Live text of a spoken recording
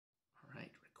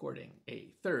recording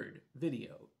a third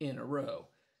video in a row,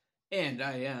 and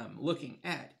I am looking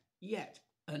at yet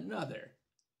another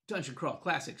Dungeon Crawl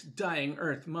Classics Dying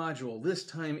Earth module. This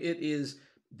time it is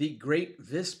the Great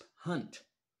Visp Hunt,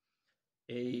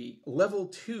 a level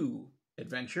 2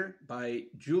 adventure by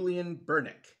Julian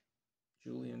Bernick.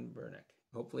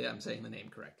 Hopefully I'm saying the name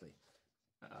correctly.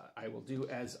 I will do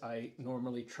as I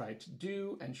normally try to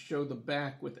do and show the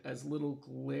back with as little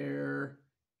glare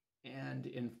and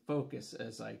in focus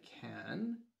as I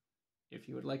can, if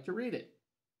you would like to read it.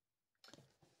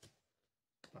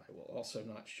 I will also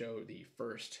not show the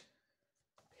first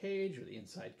page or the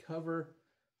inside cover.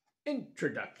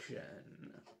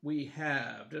 Introduction. We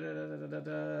have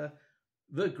The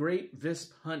Great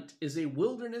Visp Hunt is a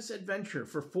wilderness adventure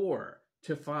for 4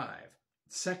 to 5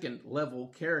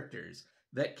 second-level characters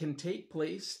that can take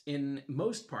place in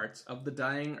most parts of the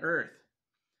Dying Earth.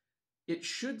 It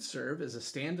should serve as a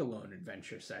standalone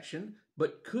adventure session,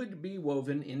 but could be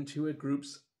woven into a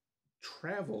group's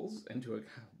travels, into a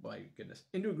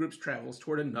group's travels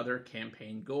toward another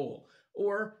campaign goal,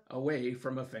 or away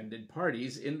from offended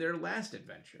parties in their last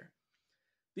adventure.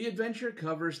 The adventure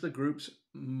covers the group's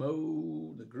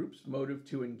motive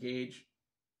to engage.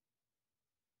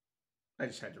 I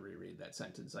just had to reread that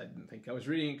sentence. I didn't think I was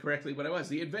reading it correctly, but I was.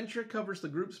 The adventure covers the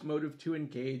group's motive to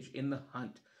engage in the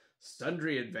hunt,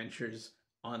 sundry adventures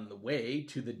on the way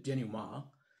to the denouement,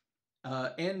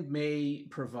 and may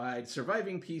provide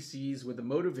surviving PCs with a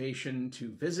motivation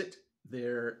to visit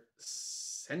their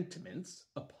sentiments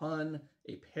upon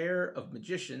a pair of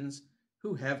magicians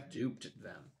who have duped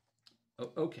them.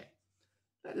 Okay,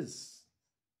 that is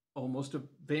almost a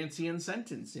Vancian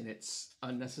sentence in its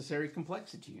unnecessary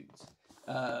complexities.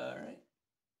 All right,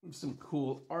 some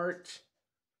cool art,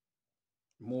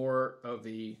 more of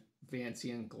the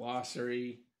Vancian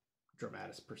glossary,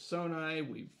 dramatis personae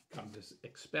we've come to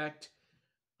expect.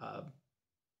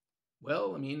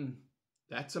 Well, I mean,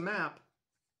 that's a map.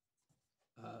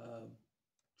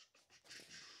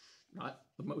 Not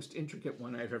the most intricate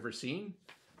one I've ever seen,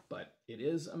 but it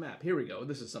is a map. Here we go.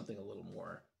 This is something a little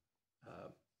more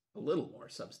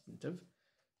substantive.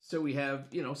 So we have,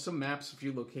 some maps, a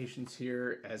few locations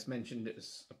here. As mentioned, it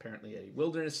was apparently a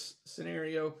wilderness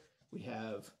scenario. We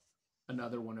have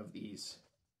another one of these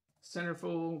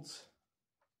centerfolds.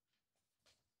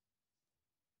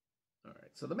 All right,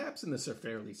 so the maps in this are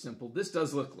fairly simple. This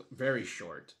does look very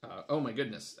short. Oh my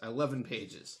goodness, 11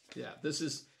 pages. Yeah, this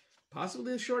is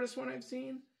possibly the shortest one I've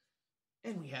seen.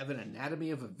 And we have an anatomy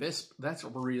of a visp. That's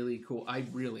really cool. I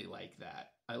really like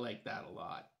that. I like that a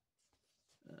lot.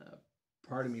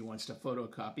 Part of me wants to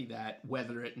photocopy that,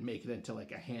 weather it, and make it into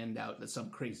like a handout that some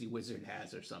crazy wizard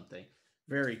has or something.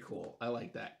 Very cool. I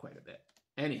like that quite a bit.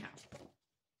 Anyhow,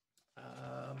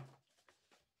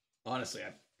 honestly,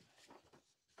 I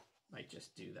might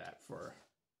just do that for,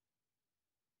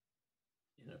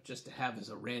 just to have as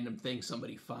a random thing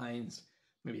somebody finds.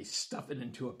 Maybe stuff it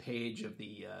into a page of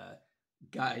the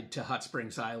Guide to Hot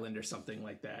Springs Island or something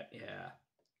like that. Yeah.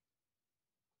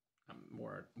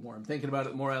 More I'm thinking about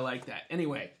it, the more I like that.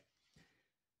 Anyway,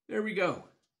 there we go.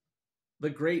 The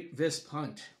Great Visp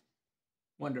Hunt.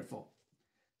 Wonderful.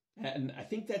 And I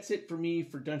think that's it for me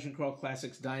for Dungeon Crawl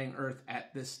Classics Dying Earth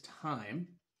at this time.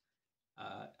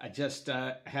 I just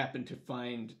happened to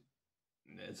find,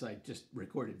 as I just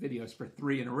recorded videos for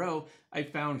 3 in a row, I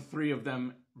found 3 of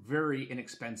them very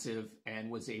inexpensive and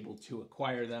was able to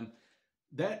acquire them.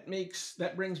 That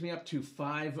brings me up to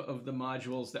 5 of the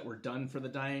modules that were done for the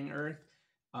Dying Earth.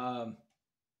 Considering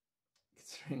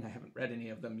I haven't read any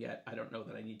of them yet, I don't know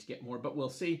that I need to get more, but we'll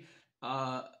see.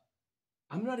 I'm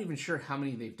not even sure how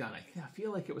many they've done. I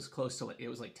feel like it was close to, it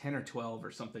was like 10 or 12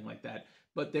 or something like that.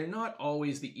 But they're not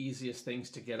always the easiest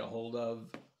things to get a hold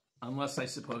of, unless I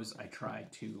suppose I try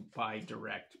to buy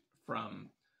direct from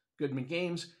Goodman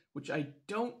Games, which I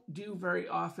don't do very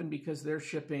often because their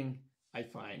shipping, I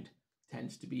find,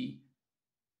 tends to be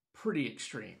pretty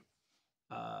extreme.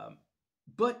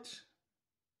 But,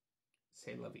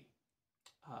 c'est la vie.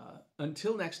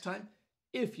 Until next time,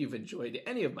 if you've enjoyed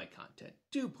any of my content,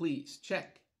 do please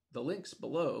check the links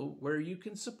below where you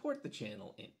can support the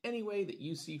channel in any way that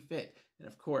you see fit. And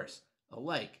of course, a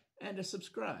like and a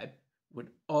subscribe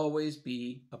would always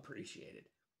be appreciated.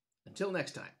 Until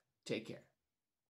next time, take care.